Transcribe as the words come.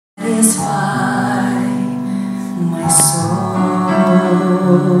satisfy my soul,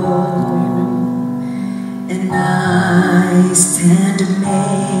 and I stand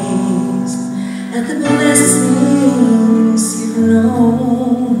amazed at the blessings you've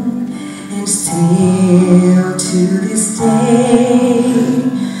known, and still to this day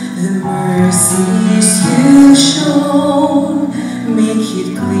the mercies you've shown make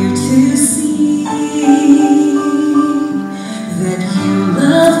it clear to see that you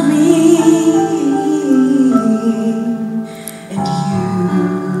love me, and you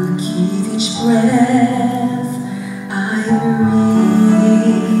give each breath I breathe.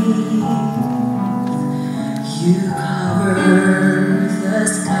 You cover the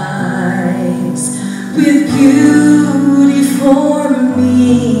skies with beauty for me.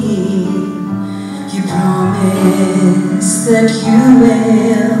 You promise that you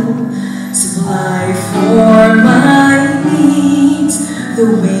will supply for my needs the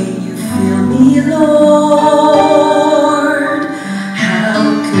way you fill me, Lord. How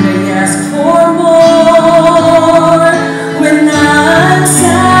could I ask for more when I'm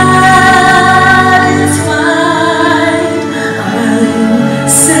satisfied? I'm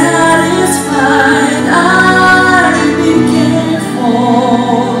satisfied. I've been cared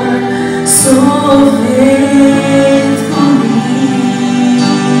for so faithfully.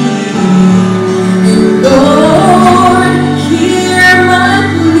 And Lord, hear my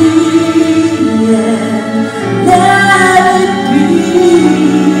plea and let it be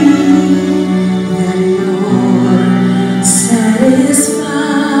that you're satisfied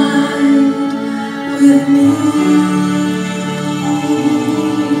with me.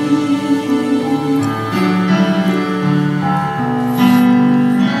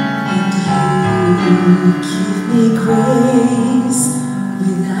 And you give me grace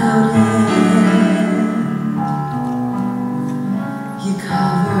without end. You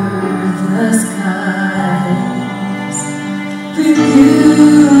cover the skies with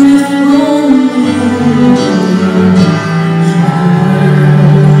beautiful news. You know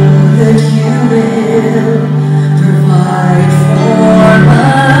that you will provide for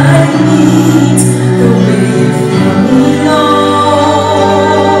my needs the way you fill me, Lord.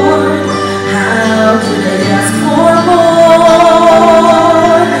 How could I ask for more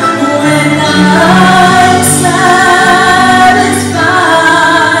when I'm satisfied?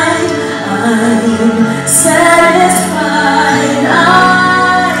 I'm satisfied.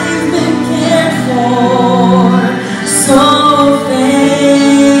 I've been cared for so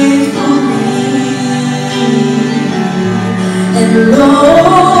faithfully. And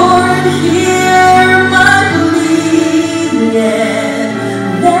Lord, hear my plea and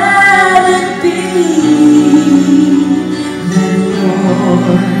let it be that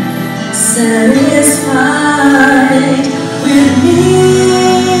you're satisfied with me.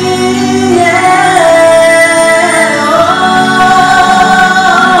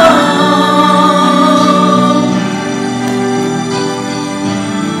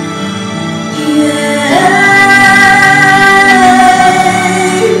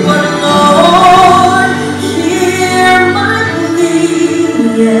 But Lord, hear my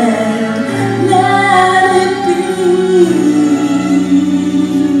plea and let it be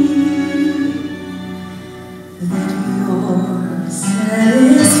that you're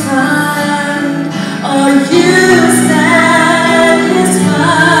satisfied. Are you satisfied?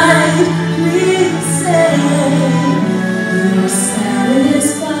 Please say you're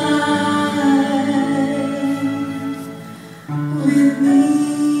satisfied with me.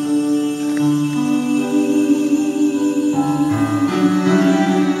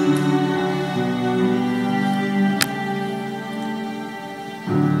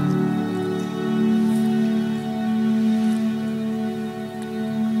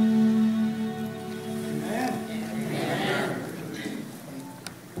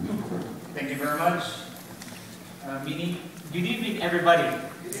 Thank you very much, Mini. Good evening, everybody.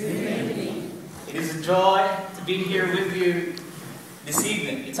 It is a joy to be here with you this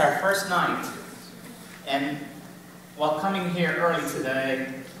evening. It's our first night. And while coming here early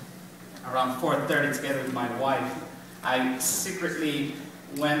today, around 4:30 together with my wife, I secretly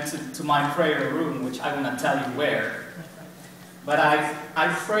went to my prayer room, which I will not tell you where. But I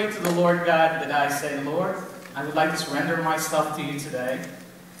prayed to the Lord God that I say, Lord, I would like to surrender myself to you today.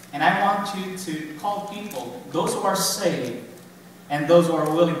 And I want you to call people, those who are saved, and those who are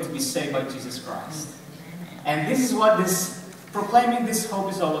willing to be saved by Jesus Christ. And this is what proclaiming this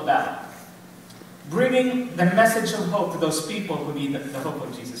hope is all about. Bringing the message of hope to those people who need the hope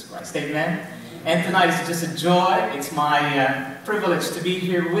of Jesus Christ. Amen? And tonight is just a joy. It's my privilege to be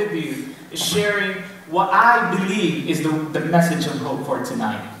here with you, sharing what I believe is the message of hope for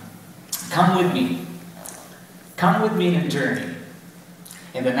tonight. come with me. Come with me in a journey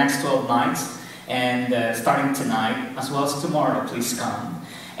in the next 12 nights, and starting tonight, as well as tomorrow, please come.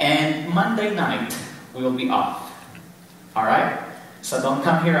 And Monday night, we will be off. Alright? So don't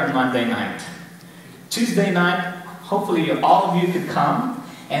come here on Monday night. Tuesday night, hopefully all of you could come,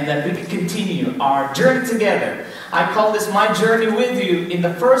 and that we could continue our journey together. I call this my journey with you in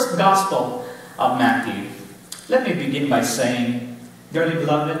the first Gospel of Matthew. Let me begin by saying, dearly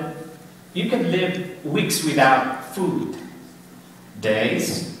beloved, you can live weeks without food,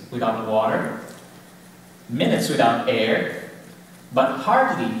 days without water, minutes without air, but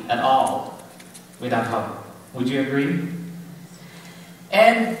hardly at all without hope. Would you agree?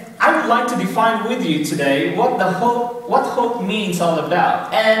 And I would like to define with you today what hope means all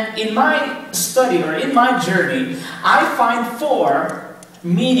about. And in my study, or in my journey, I find 4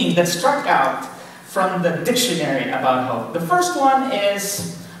 meanings that struck out from the dictionary about hope. The first one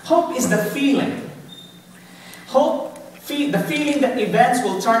is, hope is the feeling. The feeling that events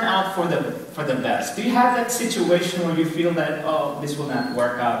will turn out for the best. Do you have that situation where you feel that, oh, this will not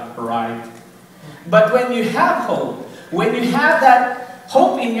work out right? But when you have hope, when you have that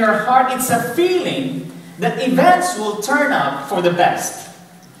hope in your heart, it's a feeling that events will turn out for the best.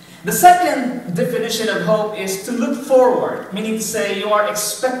 The second definition of hope is to look forward, meaning to say you are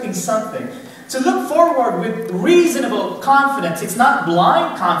expecting something. To look forward with reasonable confidence. It's not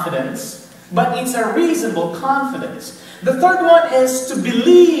blind confidence, but it's a reasonable confidence. The third one is to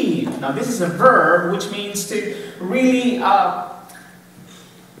believe. Now this is a verb which means to really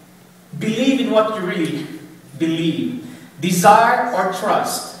believe in what you really believe. Desire or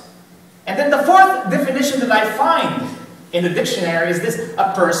trust. And then the fourth definition that I find in the dictionary is this: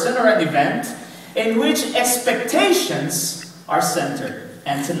 a person or an event in which expectations are centered.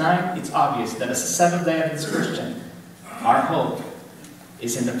 And tonight it's obvious that as a Seventh-day Adventist Christian, our hope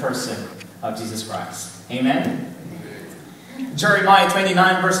is in the person of Jesus Christ. Amen? Jeremiah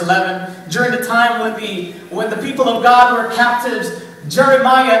 29 verse 11, during the time when the people of God were captives,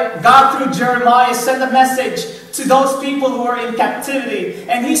 God through Jeremiah sent a message to those people who were in captivity.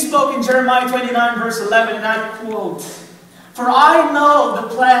 And he spoke in Jeremiah 29 verse 11, and I quote, "For I know the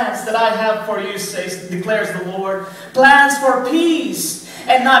plans that I have for you, declares the Lord, plans for peace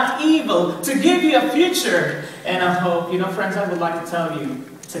and not evil, to give you a future and a hope." You know, friends, I would like to tell you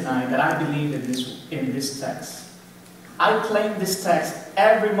tonight that I believe in this text. I claim this text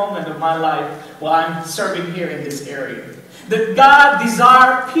every moment of my life while I'm serving here in this area. That God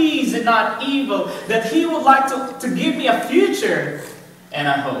desires peace and not evil. That He would like to give me a future and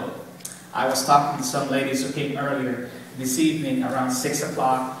a hope. I was talking to some ladies who came earlier this evening around 6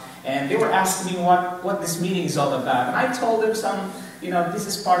 o'clock. And they were asking me what this meeting is all about. And I told them this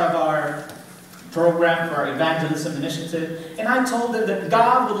is part of our program for our evangelism initiative. And I told them that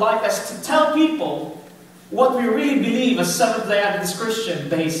God would like us to tell people what we really believe as Seventh-day Adventist Christian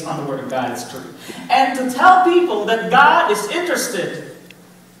based on the Word of God is true. And to tell people that God is interested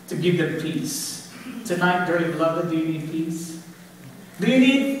to give them peace. Tonight, dearly beloved, do you need peace? Do you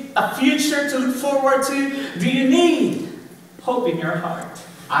need a future to look forward to? Do you need hope in your heart?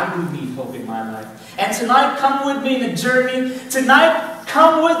 I do need hope in my life. And tonight, come with me in a journey. Tonight,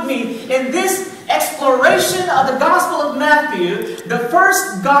 come with me in this exploration of the Gospel of Matthew, the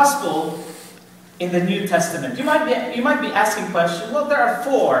first Gospel in the New Testament. You might be asking questions. Well, there are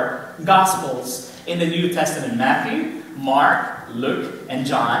 4 Gospels in the New Testament: Matthew, Mark, Luke, and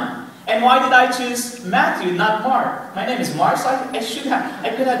John. And why did I choose Matthew, not Mark? My name is Mark, so I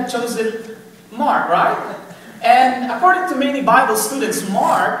could have chosen Mark, right? And according to many Bible students,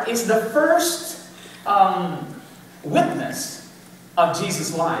 Mark is the first witness of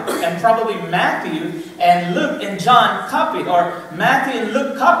Jesus' life. And probably Matthew and Luke and John copied, or Matthew and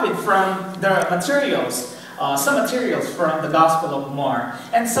Luke copied from the materials, some materials from the Gospel of Mark.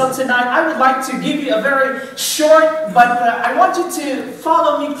 And so tonight I would like to give you a very short, but I want you to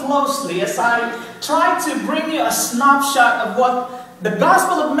follow me closely as I try to bring you a snapshot of what the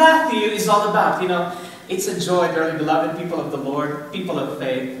Gospel of Matthew is all about. You know, it's a joy, dearly beloved people of the Lord, people of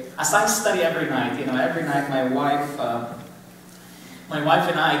faith. As I study every night, every night my wife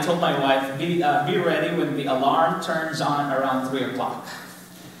and I told my wife, be ready when the alarm turns on around 3 o'clock.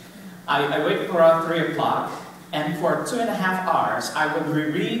 I wake up around 3 o'clock, and for 2.5 hours, I will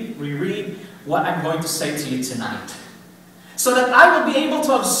reread what I'm going to say to you tonight. so that I will be able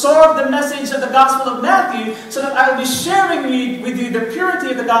to absorb the message of the Gospel of Matthew, so that I will be sharing with you the purity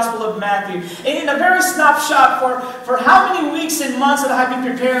of the Gospel of Matthew. And in a very snapshot, for how many weeks and months that I have been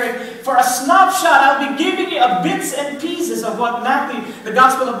preparing, for a snapshot, I'll be giving you a bits and pieces of what the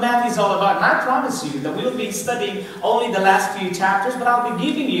Gospel of Matthew is all about. And I promise you that we'll be studying only the last few chapters, but I'll be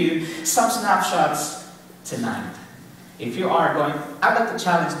giving you some snapshots tonight. If you are going, I'd like to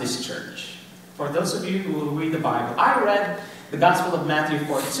challenge this church. For those of you who will read the Bible, I read the Gospel of Matthew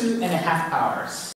for 2.5 hours.